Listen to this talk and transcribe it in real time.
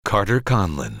Carter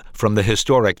Conlon from the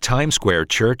historic Times Square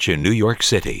Church in New York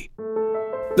City.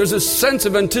 There's a sense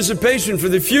of anticipation for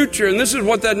the future, and this is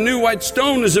what that new white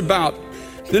stone is about.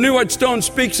 The new white stone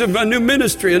speaks of a new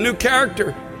ministry, a new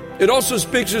character. It also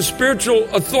speaks of spiritual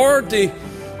authority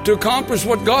to accomplish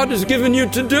what God has given you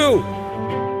to do.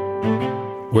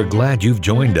 We're glad you've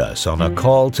joined us on A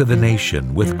Call to the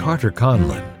Nation with Carter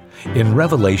Conlon. In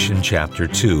Revelation chapter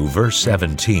 2, verse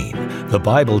 17, the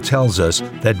Bible tells us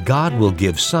that God will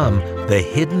give some the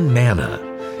hidden manna,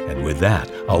 and with that,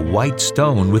 a white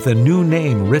stone with a new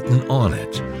name written on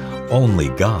it. Only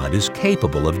God is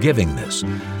capable of giving this.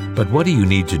 But what do you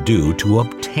need to do to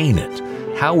obtain it?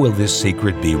 How will this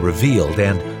secret be revealed,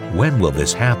 and when will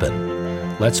this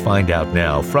happen? Let's find out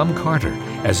now from Carter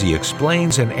as he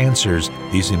explains and answers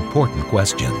these important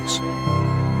questions.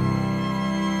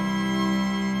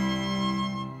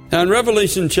 Now in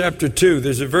Revelation chapter 2,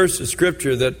 there's a verse of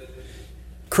Scripture that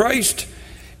Christ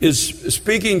is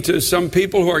speaking to some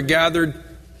people who are gathered,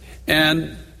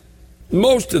 and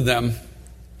most of them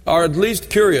are at least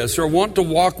curious or want to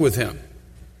walk with Him.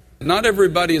 Not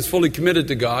everybody is fully committed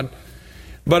to God,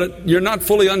 but you're not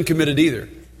fully uncommitted either.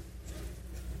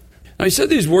 Now, He said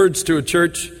these words to a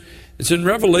church. It's in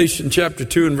Revelation chapter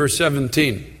 2 and verse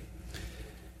 17.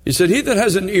 He said, "He that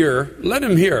has an ear, let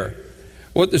him hear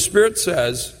what the Spirit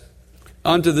says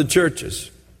unto the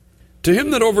churches. To him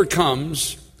that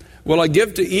overcomes will I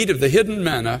give to eat of the hidden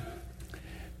manna,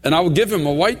 and I will give him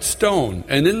a white stone,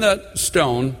 and in that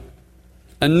stone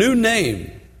a new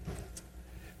name,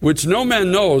 which no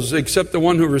man knows except the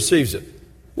one who receives it."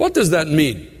 What does that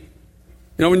mean? You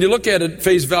know, when you look at it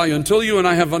face value, until you and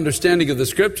I have understanding of the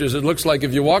Scriptures, it looks like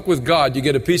if you walk with God, you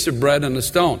get a piece of bread and a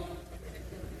stone.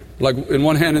 Like in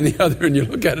one hand and the other, and you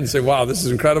look at it and say, wow, this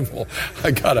is incredible.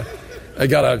 I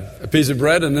got a piece of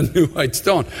bread and a new white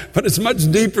stone. But it's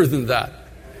much deeper than that.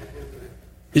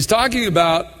 He's talking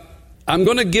about, I'm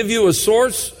going to give you a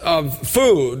source of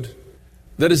food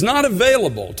that is not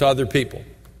available to other people.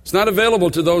 It's not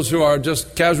available to those who are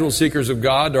just casual seekers of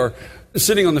God or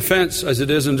sitting on the fence as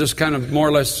it is and just kind of more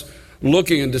or less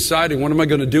looking and deciding, what am I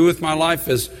going to do with my life?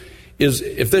 Is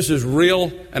if this is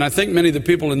real, and I think many of the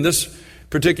people in this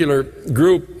particular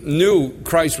group knew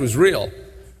Christ was real,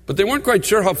 but they weren't quite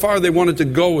sure how far they wanted to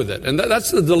go with it. And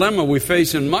that's the dilemma we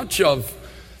face in much of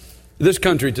this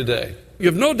country today. You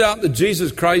have no doubt that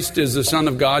Jesus Christ is the Son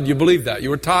of God. You believe that. You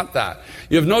were taught that.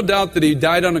 You have no doubt that He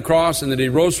died on the cross and that He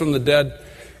rose from the dead.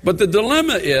 But the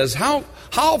dilemma is, how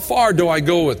far do I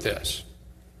go with this?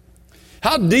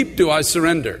 How deep do I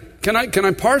surrender? Can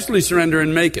I partially surrender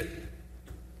and make it?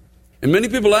 And many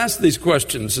people ask these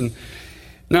questions. And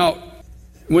now,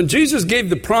 when Jesus gave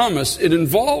the promise, it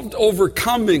involved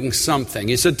overcoming something.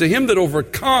 He said, to him that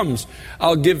overcomes,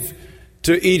 I'll give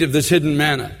to eat of this hidden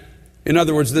manna. In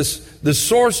other words, this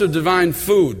source of divine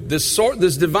food, this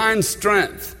divine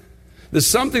strength, there's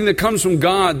something that comes from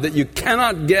God that you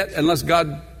cannot get unless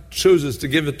God chooses to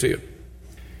give it to you.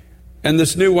 And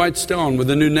this new white stone with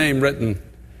a new name written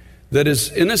that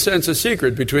is, in a sense, a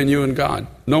secret between you and God.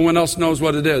 No one else knows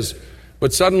what it is.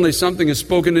 But suddenly something is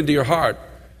spoken into your heart,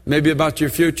 maybe about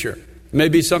your future,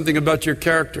 maybe something about your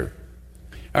character.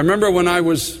 I remember when I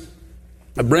was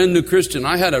a brand new Christian,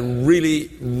 I had a really,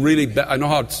 really bad, I know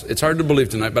how it's hard to believe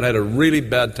tonight, but I had a really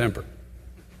bad temper.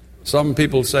 Some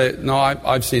people say, no,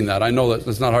 I've seen that. I know that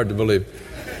it's not hard to believe.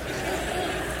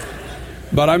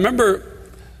 But I remember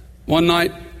one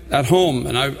night at home,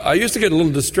 and I used to get a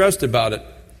little distressed about it.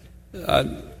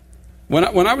 When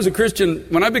I was a Christian,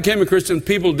 when I became a Christian,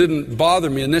 people didn't bother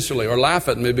me initially or laugh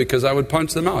at me because I would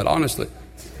punch them out, honestly.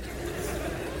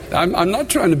 I'm not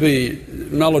trying to be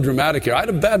melodramatic here. I had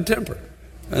a bad temper.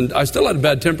 And I still had a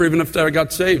bad temper even after I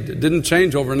got saved. It didn't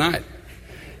change overnight.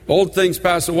 Old things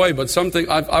pass away, but something,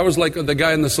 I was like the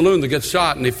guy in the saloon that gets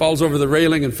shot and he falls over the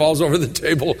railing and falls over the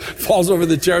table, falls over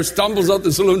the chair, stumbles out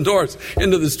the saloon doors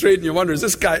into the street, and you wonder, is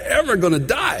this guy ever going to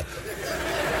die?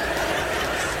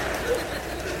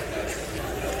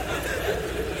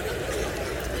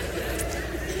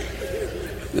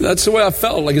 That's the way I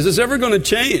felt. Like, is this ever going to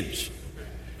change?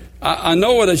 I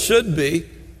know what I should be,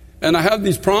 and I have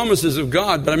these promises of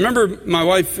God. But I remember my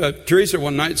wife, Teresa,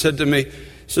 one night said to me,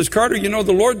 she says, Carter, you know,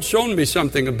 the Lord's shown me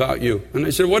something about you. And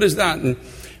I said, what is that? And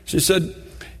she said,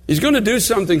 He's going to do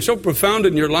something so profound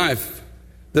in your life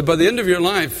that by the end of your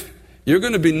life, you're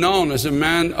going to be known as a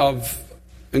man of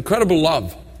incredible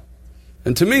love.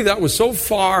 And to me, that was so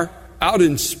far out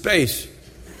in space.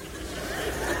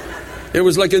 It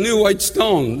was like a new white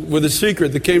stone with a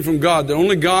secret that came from God, that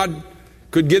only God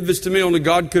could give this to me, only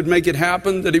God could make it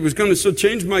happen, that He was going to so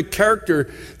change my character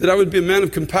that I would be a man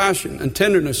of compassion and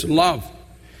tenderness and love.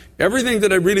 Everything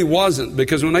that I really wasn't,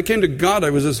 because when I came to God, I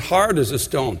was as hard as a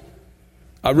stone.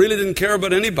 I really didn't care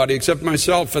about anybody except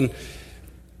myself, and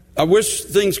I wish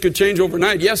things could change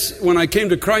overnight. Yes, when I came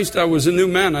to Christ, I was a new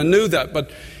man. I knew that,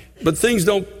 but things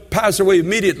don't pass away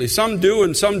immediately. Some do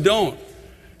and some don't.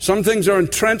 Some things are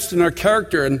entrenched in our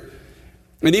character, and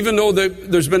even though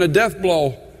there's been a death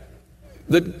blow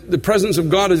that the presence of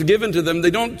God is given to them, they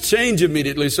don't change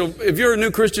immediately. So if you're a new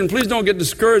Christian, please don't get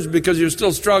discouraged because you're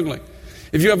still struggling.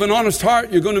 If you have an honest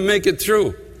heart, you're going to make it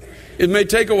through. It may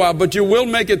take a while, but you will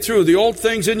make it through. The old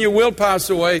things in you will pass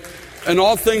away, and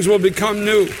all things will become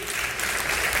new.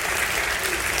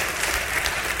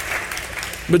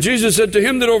 But Jesus said, to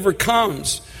him that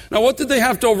overcomes. Now, what did they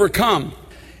have to overcome?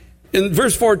 In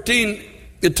verse 14,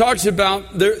 it talks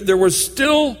about there was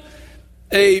still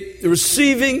a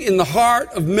receiving in the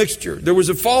heart of mixture. There was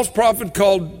a false prophet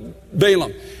called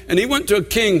Balaam, and he went to a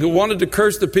king who wanted to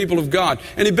curse the people of God,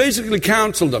 and he basically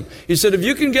counseled them. He said, if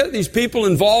you can get these people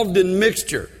involved in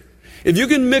mixture, if you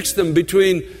can mix them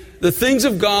between the things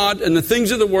of God and the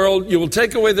things of the world, you will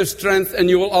take away their strength and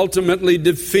you will ultimately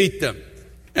defeat them.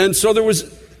 And so there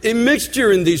was a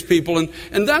mixture in these people,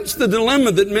 and that's the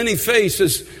dilemma that many face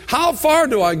is, how far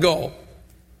do I go?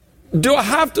 Do I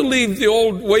have to leave the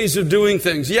old ways of doing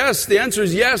things? Yes, the answer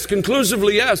is yes,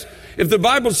 conclusively yes. If the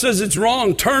Bible says it's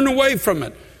wrong, turn away from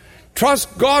it.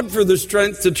 Trust God for the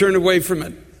strength to turn away from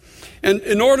it. And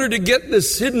in order to get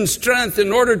this hidden strength,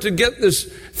 in order to get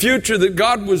this future that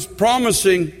God was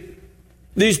promising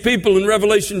these people in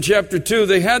Revelation chapter 2,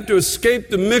 they had to escape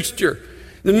the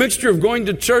mixture of going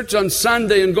to church on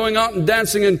Sunday and going out and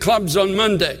dancing in clubs on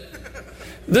Monday.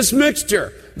 This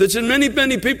mixture that's in many,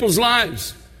 many people's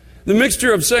lives. The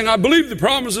mixture of saying, I believe the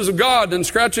promises of God, and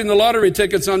scratching the lottery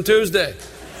tickets on Tuesday.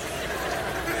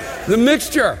 The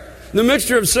mixture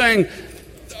of saying,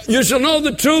 you shall know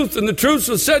the truth, and the truth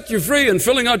will set you free, and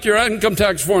filling out your income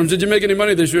tax forms. Did you make any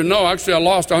money this year? No, actually I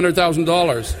lost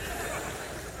 $100,000.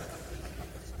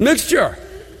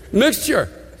 Mixture.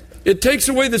 It takes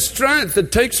away the strength.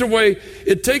 It takes away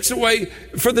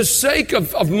for the sake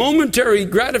of momentary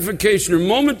gratification or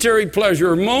momentary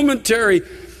pleasure or momentary,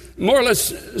 more or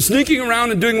less sneaking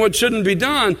around and doing what shouldn't be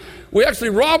done. We actually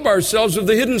rob ourselves of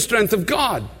the hidden strength of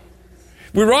God.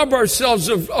 We rob ourselves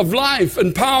of life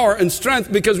and power and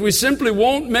strength because we simply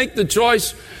won't make the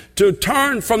choice to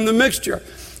turn from the mixture.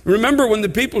 Remember when the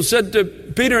people said to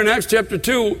Peter in Acts chapter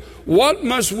 2, what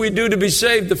must we do to be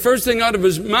saved? The first thing out of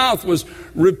his mouth was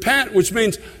repent, which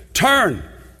means turn.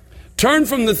 Turn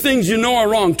from the things you know are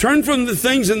wrong. Turn from the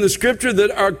things in the Scripture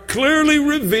that are clearly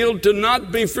revealed to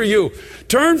not be for you.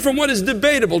 Turn from what is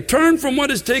debatable. Turn from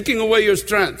what is taking away your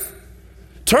strength.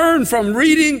 Turn from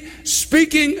reading,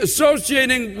 speaking,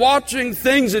 associating, watching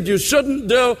things that you shouldn't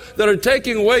do that are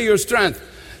taking away your strength.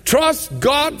 Trust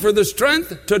God for the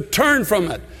strength to turn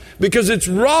from it, because it's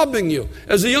robbing you.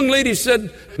 As the young lady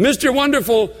said, Mr.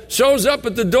 Wonderful shows up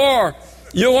at the door.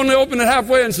 You only open it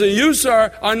halfway and say, you,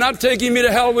 sir, are not taking me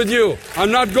to hell with you.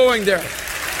 I'm not going there.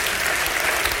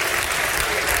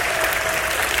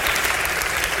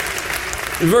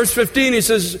 In verse 15, he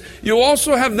says, you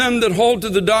also have them that hold to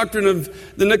the doctrine of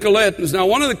the Nicolaitans. Now,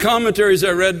 one of the commentaries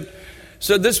I read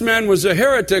said this man was a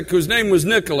heretic whose name was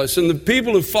Nicholas, and the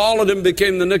people who followed him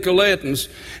became the Nicolaitans.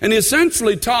 And he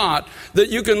essentially taught that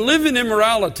you can live in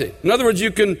immorality. In other words,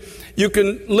 you can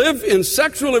live in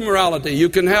sexual immorality. You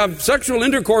can have sexual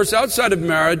intercourse outside of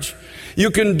marriage.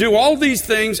 You can do all these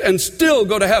things and still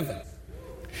go to heaven.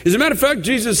 As a matter of fact,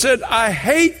 Jesus said, I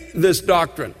hate this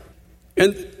doctrine.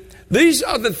 And these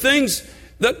are the things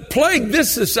that plague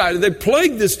this society. They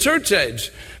plague this church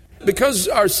age. Because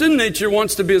our sin nature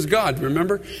wants to be as God,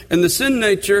 remember? And the sin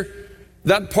nature,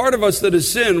 that part of us that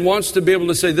is sin, wants to be able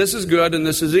to say this is good and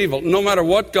this is evil, no matter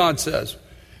what God says.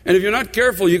 And if you're not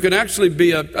careful, you can actually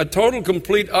be a total,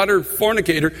 complete, utter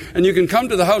fornicator, and you can come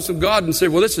to the house of God and say,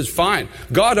 well, this is fine.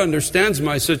 God understands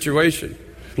my situation.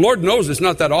 Lord knows it's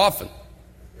not that often.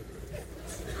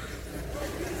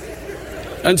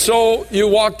 And so you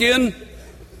walk in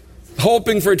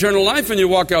hoping for eternal life, and you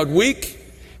walk out weak.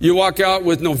 You walk out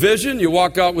with no vision. You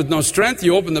walk out with no strength.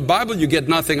 You open the Bible. You get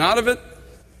nothing out of it.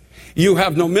 You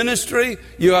have no ministry.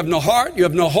 You have no heart. You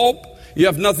have no hope. You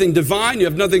have nothing divine. You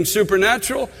have nothing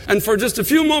supernatural. And for just a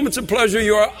few moments of pleasure,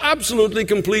 you are absolutely,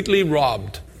 completely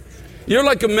robbed. You're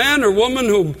like a man or woman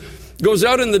who goes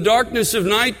out in the darkness of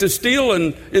night to steal,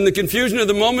 and in the confusion of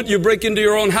the moment, you break into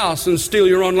your own house and steal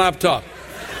your own laptop.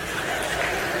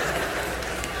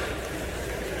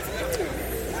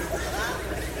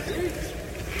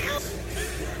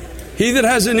 He that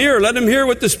has an ear, let him hear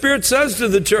what the Spirit says to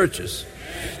the churches.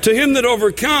 To him that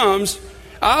overcomes,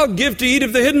 I'll give to eat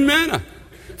of the hidden manna.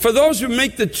 for those who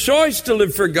make the choice to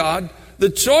live for God, the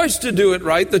choice to do it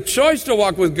right, the choice to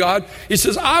walk with God, he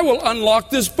says, I will unlock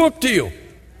this book to you.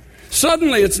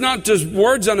 Suddenly, it's not just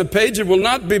words on a page. It will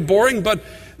not be boring, but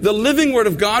the living Word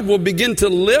of God will begin to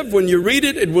live when you read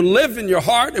it. It will live in your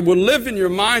heart. It will live in your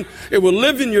mind. It will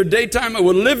live in your daytime. It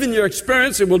will live in your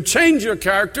experience. It will change your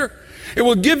character. It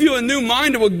will give you a new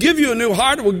mind. It will give you a new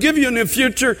heart. It will give you a new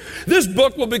future. This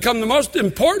book will become the most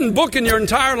important book in your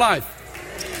entire life.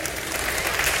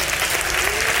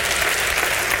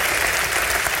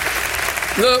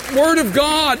 The Word of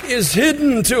God is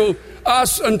hidden to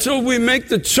us until we make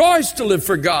the choice to live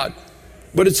for God.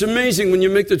 But it's amazing when you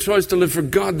make the choice to live for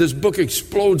God, this book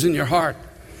explodes in your heart.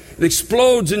 It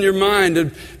explodes in your mind.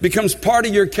 It becomes part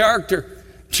of your character.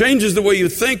 Changes the way you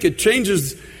think. It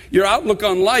changes your outlook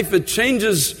on life. It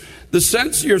changes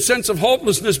your sense of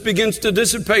hopelessness begins to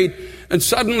dissipate. And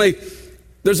suddenly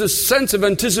there's a sense of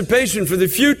anticipation for the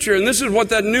future. And this is what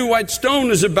that new white stone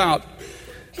is about.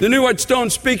 The new white stone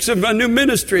speaks of a new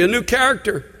ministry, a new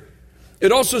character.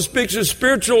 It also speaks of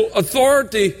spiritual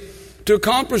authority to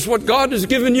accomplish what God has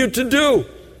given you to do.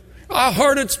 I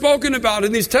heard it spoken about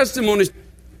in these testimonies.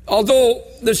 Although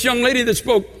this young lady that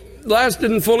spoke last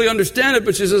didn't fully understand it,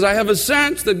 but she says, I have a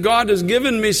sense that God has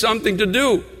given me something to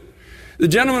do. The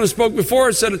gentleman who spoke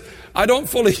before said, I don't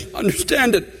fully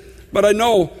understand it, but I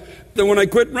know that when I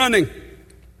quit running,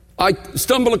 I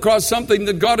stumble across something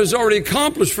that God has already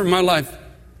accomplished for my life.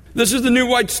 This is the new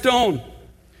white stone.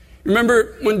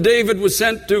 Remember when David was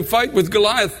sent to fight with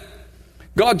Goliath?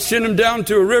 God sent him down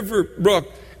to a river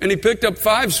brook, and he picked up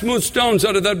 5 smooth stones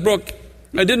out of that brook.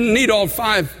 I didn't need all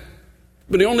 5,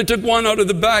 but he only took one out of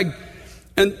the bag.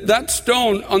 And that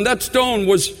stone, on that stone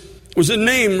was a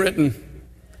name written.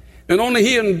 And only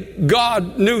he and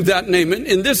God knew that name.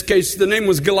 In this case, the name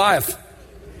was Goliath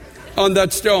on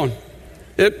that stone.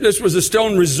 This was a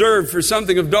stone reserved for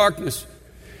something of darkness.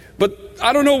 But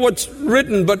I don't know what's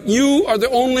written, but you are the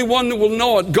only one that will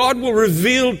know it. God will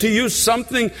reveal to you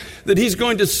something that He's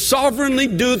going to sovereignly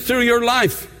do through your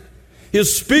life. He'll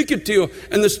speak it to you.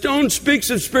 And the stone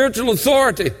speaks of spiritual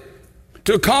authority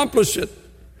to accomplish it.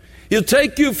 He'll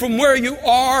take you from where you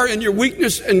are in your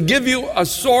weakness and give you a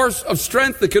source of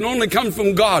strength that can only come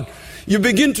from God. You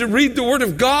begin to read the Word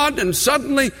of God, and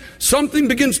suddenly something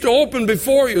begins to open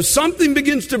before you. Something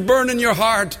begins to burn in your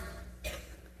heart.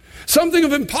 Something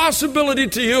of impossibility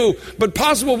to you, but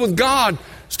possible with God,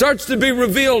 starts to be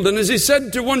revealed. And as he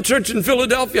said to one church in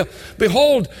Philadelphia,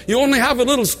 behold, you only have a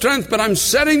little strength, but I'm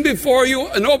setting before you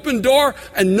an open door,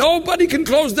 and nobody can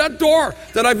close that door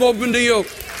that I've opened to you.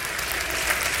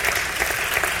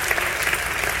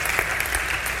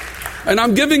 And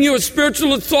I'm giving you a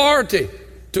spiritual authority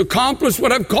to accomplish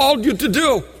what I've called you to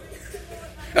do.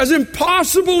 As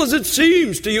impossible as it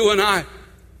seems to you and I,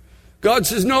 God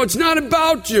says, no, it's not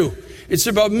about you. It's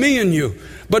about me and you.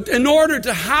 But in order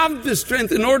to have this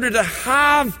strength, in order to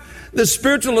have the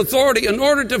spiritual authority, in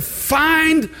order to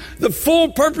find the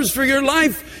full purpose for your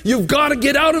life, you've got to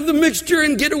get out of the mixture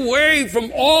and get away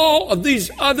from all of these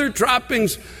other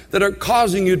trappings that are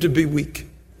causing you to be weak.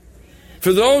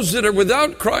 For those that are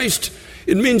without Christ,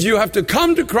 it means you have to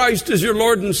come to Christ as your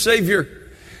Lord and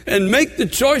Savior and make the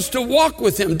choice to walk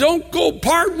with Him. Don't go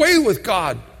part way with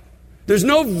God. There's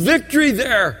no victory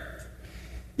there.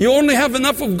 You only have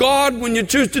enough of God when you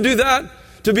choose to do that,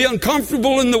 to be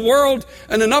uncomfortable in the world,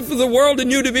 and enough of the world in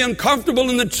you to be uncomfortable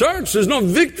in the church. There's no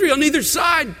victory on either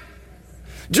side.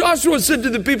 Joshua said to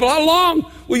the people, how long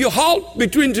will you halt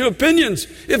between two opinions?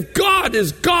 If God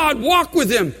is God, walk with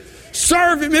Him.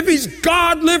 Serve Him. If He's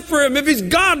God, live for Him. If He's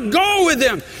God, go with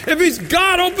Him. If He's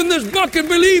God, open this book and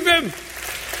believe Him.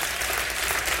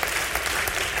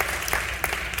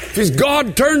 If He's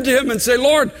God, turn to Him and say,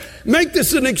 Lord, make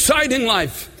this an exciting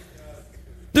life.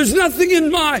 There's nothing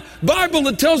in my Bible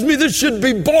that tells me this should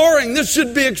be boring. This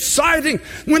should be exciting.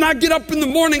 When I get up in the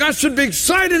morning, I should be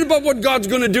excited about what God's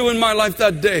going to do in my life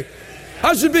that day.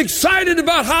 I should be excited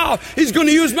about how He's going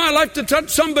to use my life to touch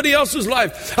somebody else's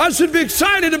life. I should be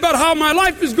excited about how my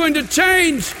life is going to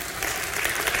change.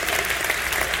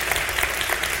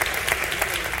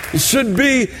 It should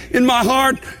be in my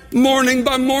heart, morning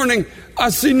by morning, I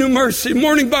see new mercy,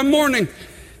 morning by morning.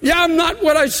 Yeah, I'm not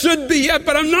what I should be yet,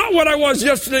 but I'm not what I was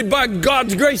yesterday by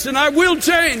God's grace, and I will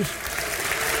change.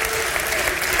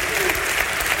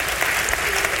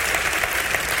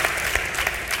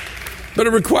 But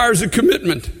it requires a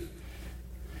commitment.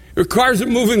 It requires a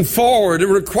moving forward. It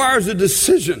requires a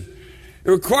decision. It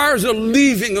requires a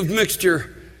leaving of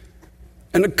mixture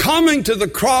and a coming to the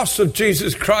cross of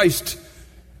Jesus Christ.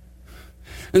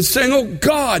 and saying, oh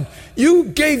God, you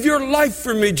gave your life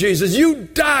for me, Jesus. You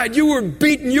died, you were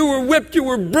beaten, you were whipped, you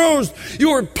were bruised,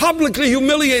 you were publicly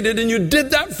humiliated, and you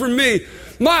did that for me.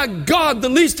 My God, the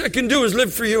least I can do is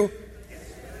live for you.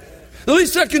 The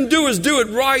least I can do is do it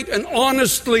right and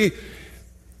honestly.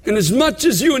 And as much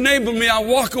as you enable me, I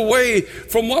walk away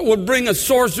from what would bring a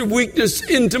source of weakness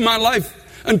into my life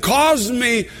and cause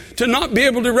me to not be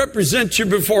able to represent you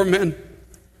before men.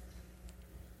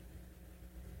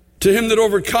 To him that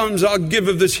overcomes, I'll give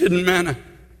of this hidden manna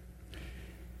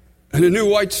and a new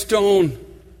white stone,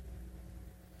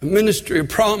 a ministry, a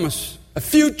promise, a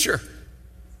future,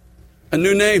 a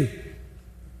new name,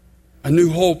 a new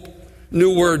hope,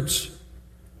 new words.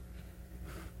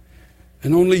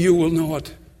 And only you will know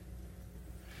it,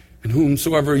 and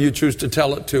whomsoever you choose to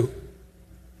tell it to.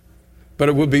 But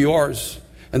it will be yours.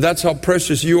 And that's how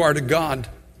precious you are to God.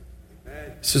 He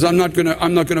says, I'm not going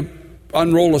to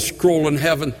unroll a scroll in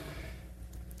heaven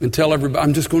and tell everybody.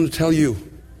 I'm just going to tell you.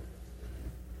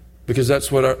 Because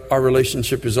that's what our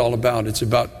relationship is all about. It's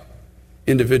about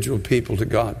individual people to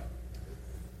God.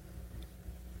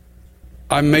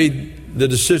 I made the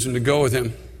decision to go with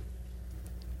him.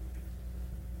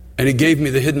 And he gave me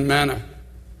the hidden manna.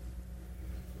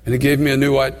 And he gave me a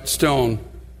new white stone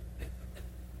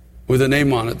with a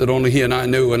name on it that only he and I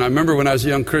knew. And I remember when I was a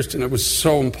young Christian, it was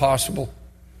so impossible.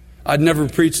 I'd never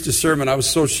preached a sermon. I was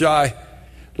so shy.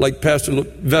 Like Pastor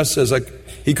Vest says,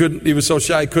 he was so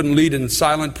shy he couldn't lead in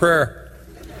silent prayer.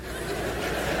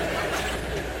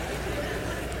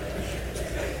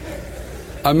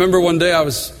 I remember one day I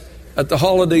was at the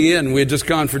Holiday Inn. We had just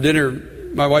gone for dinner,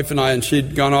 my wife and I, and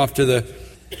she'd gone off to the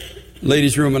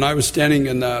ladies' room, and I was standing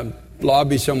in the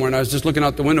lobby somewhere, and I was just looking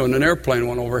out the window, and an airplane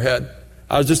went overhead.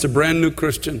 I was just a brand new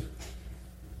Christian.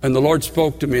 And the Lord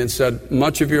spoke to me and said,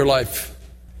 much of your life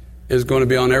is going to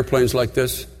be on airplanes like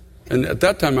this. And at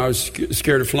that time, I was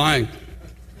scared of flying.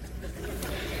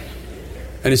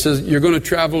 And he says, you're going to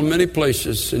travel many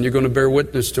places, and you're going to bear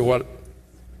witness to what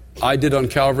I did on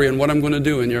Calvary and what I'm going to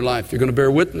do in your life. You're going to bear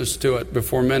witness to it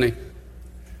before many.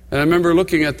 And I remember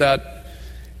looking at that,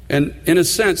 and in a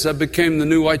sense, that became the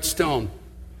new white stone,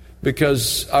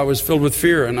 because I was filled with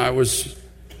fear, and I was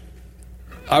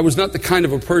not the kind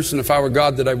of a person, if I were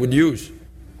God, that I would use.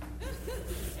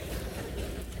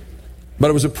 But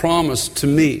it was a promise to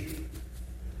me.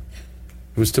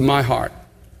 It was to my heart.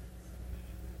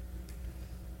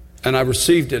 And I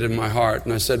received it in my heart,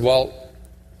 and I said, well,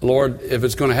 Lord, if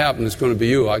it's going to happen, it's going to be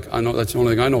you. I know that's the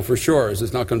only thing I know for sure is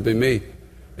it's not going to be me.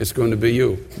 It's going to be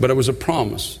you. But it was a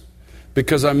promise.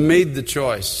 Because I made the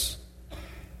choice.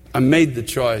 I made the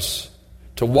choice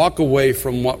to walk away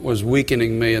from what was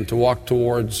weakening me and to walk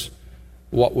towards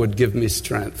what would give me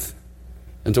strength.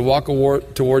 And to walk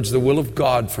towards the will of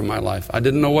God for my life. I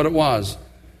didn't know what it was.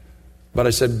 But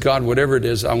I said, God, whatever it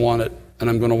is, I want it. And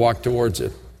I'm going to walk towards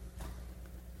it.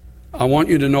 I want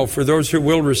you to know, for those who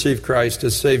will receive Christ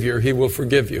as Savior, He will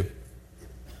forgive you.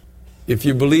 If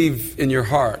you believe in your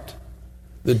heart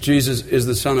that Jesus is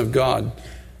the Son of God,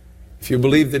 if you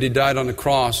believe that He died on the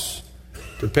cross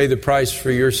to pay the price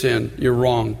for your sin, you're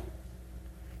wrong.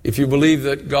 If you believe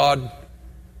that God,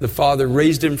 the Father,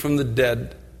 raised Him from the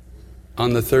dead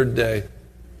on the third day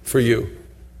for you,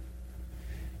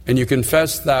 and you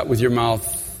confess that with your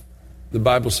mouth, the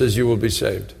Bible says you will be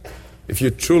saved. If you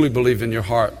truly believe in your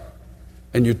heart,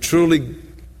 and you truly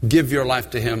give your life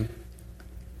to Him,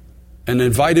 and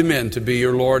invite Him in to be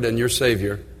your Lord and your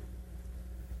Savior,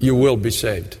 you will be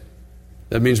saved.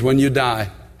 That means when you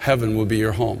die, heaven will be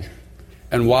your home.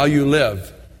 And while you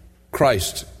live,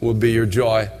 Christ will be your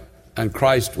joy, and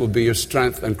Christ will be your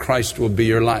strength, and Christ will be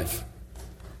your life.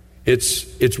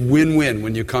 It's win-win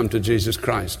when you come to Jesus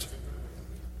Christ.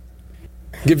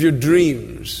 Give your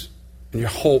dreams and your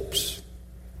hopes.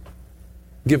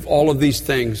 Give all of these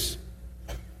things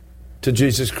to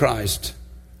Jesus Christ.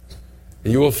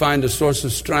 And you will find a source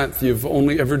of strength you've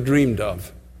only ever dreamed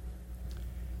of.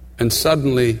 And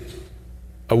suddenly,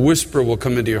 a whisper will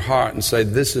come into your heart and say,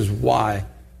 this is why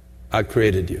I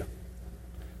created you.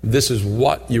 This is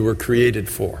what you were created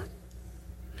for.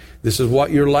 This is what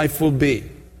your life will be.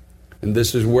 And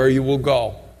this is where you will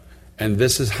go. And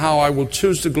this is how I will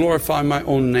choose to glorify my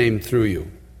own name through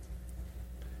you.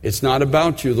 It's not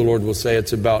about you, the Lord will say.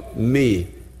 It's about me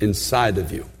inside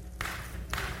of you.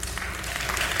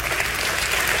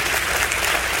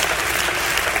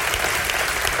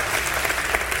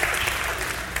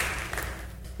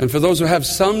 And for those who have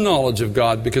some knowledge of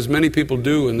God, because many people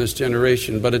do in this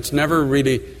generation, but it's never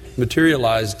really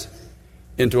materialized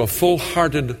into a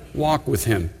full-hearted walk with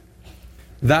Him.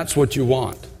 That's what you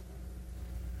want.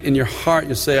 In your heart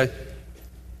you say,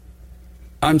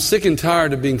 I'm sick and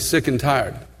tired of being sick and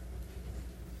tired.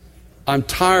 I'm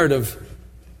tired of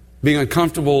being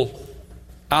uncomfortable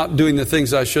out doing the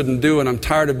things I shouldn't do, and I'm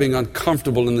tired of being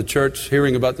uncomfortable in the church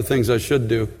hearing about the things I should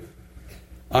do.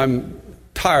 I'm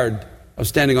tired of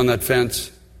standing on that fence.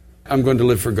 I'm going to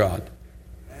live for God.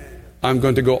 I'm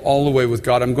going to go all the way with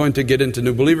God. I'm going to get into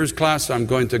New Believers class. I'm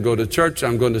going to go to church.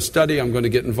 I'm going to study. I'm going to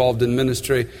get involved in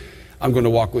ministry. I'm going to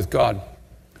walk with God.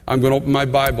 I'm going to open my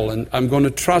Bible, and I'm going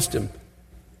to trust Him.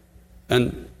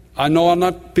 And I know I'll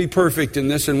not be perfect in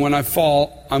this, and when I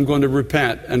fall, I'm going to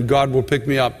repent, and God will pick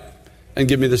me up and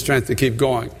give me the strength to keep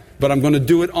going. But I'm going to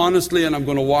do it honestly, and I'm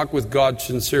going to walk with God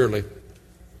sincerely.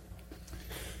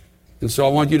 And so I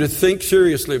want you to think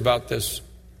seriously about this.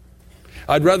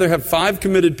 I'd rather have 5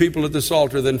 committed people at this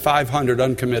altar than 500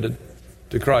 uncommitted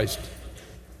to Christ.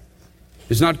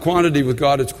 It's not quantity with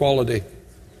God, it's quality.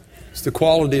 It's the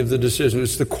quality of the decision.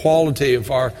 It's the quality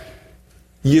of our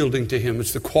yielding to Him.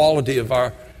 It's the quality of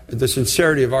the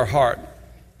sincerity of our heart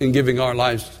in giving our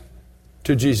lives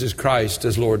to Jesus Christ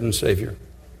as Lord and Savior.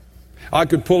 I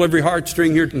could pull every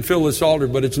heartstring here and fill this altar,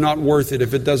 but it's not worth it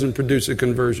if it doesn't produce a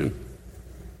conversion.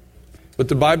 But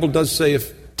the Bible does say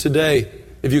if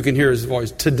you can hear His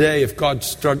voice, today, if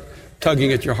God's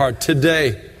tugging at your heart,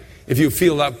 today, if you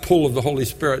feel that pull of the Holy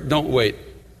Spirit, don't wait.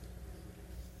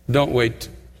 Don't wait.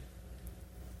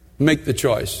 Make the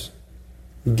choice.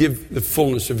 Give the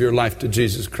fullness of your life to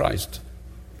Jesus Christ.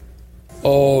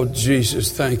 Oh,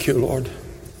 Jesus, thank you, Lord.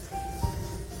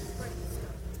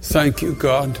 Thank you,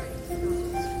 God.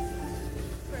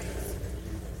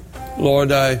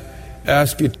 Lord, I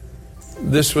ask you,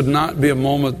 this would not be a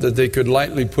moment that they could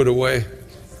lightly put away.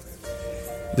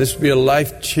 This would be a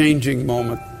life-changing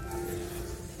moment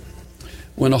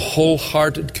when a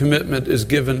wholehearted commitment is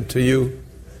given to you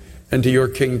and to your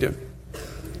kingdom.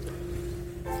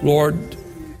 Lord,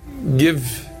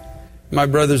 give my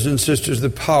brothers and sisters the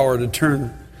power to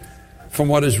turn from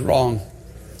what is wrong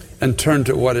and turn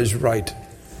to what is right.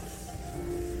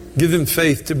 Give them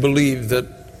faith to believe that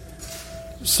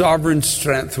sovereign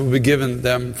strength will be given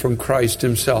them from Christ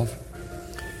Himself.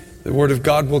 The Word of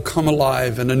God will come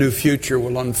alive and a new future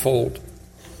will unfold.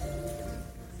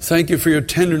 Thank you for your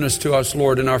tenderness to us,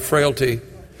 Lord, in our frailty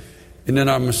and in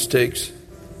our mistakes.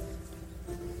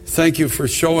 Thank you for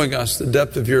showing us the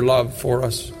depth of your love for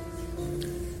us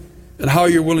and how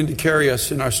you're willing to carry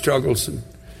us in our struggles and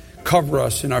cover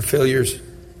us in our failures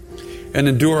and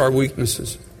endure our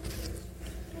weaknesses.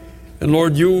 And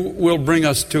Lord, you will bring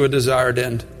us to a desired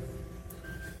end.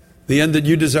 The end that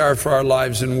you desire for our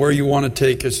lives and where you want to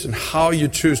take us and how you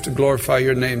choose to glorify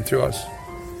your name through us.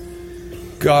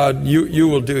 God, you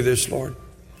will do this, Lord.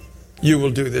 You will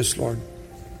do this, Lord.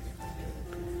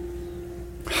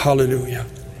 Hallelujah.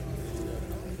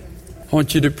 I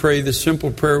want you to pray this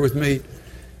simple prayer with me.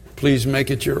 Please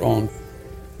make it your own.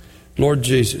 Lord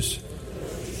Jesus,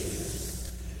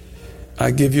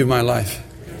 I give you my life.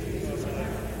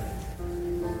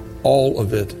 All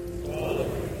of it.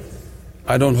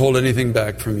 I don't hold anything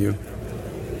back from you.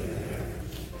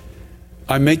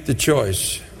 I make the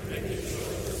choice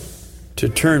to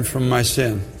turn from my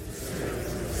sin,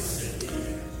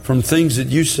 from things that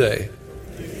you say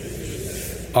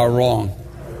are wrong,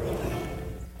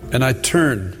 and I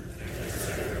turn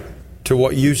to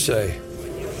what you say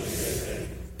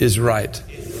is right.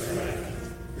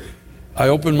 I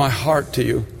open my heart to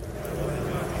you,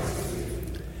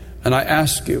 and I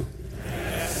ask you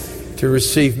to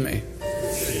receive me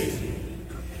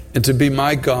and to be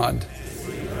my God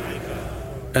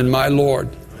and my Lord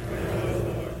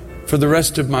for the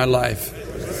rest of my life.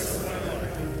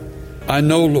 I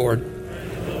know, Lord,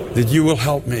 that you will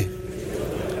help me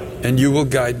and you will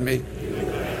guide me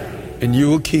and you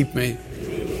will keep me.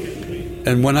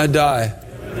 And when I die,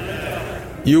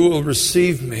 you will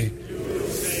receive me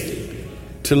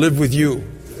to live with you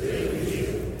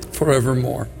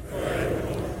forevermore.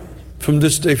 From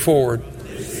this day forward,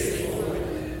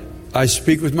 I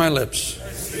speak with my lips.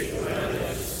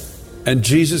 And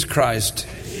Jesus Christ,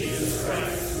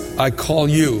 I call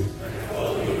you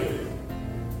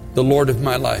the Lord of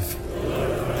my life.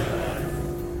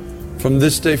 From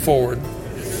this day forward,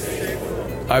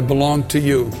 I belong to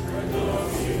you,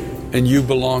 and you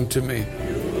belong to me.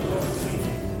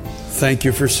 Thank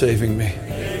you for saving me.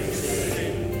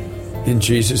 In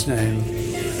Jesus' name,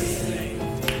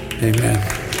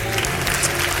 amen.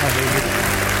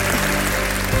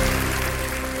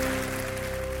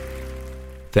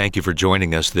 Thank you for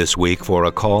joining us this week for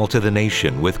A Call to the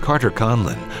Nation with Carter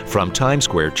Conlon from Times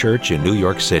Square Church in New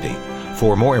York City.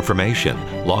 For more information,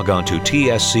 log on to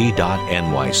tsc.nyc.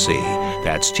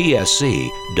 That's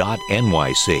tsc.nyc.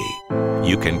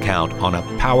 You can count on a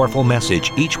powerful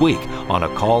message each week on A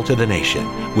Call to the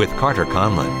Nation with Carter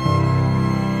Conlon.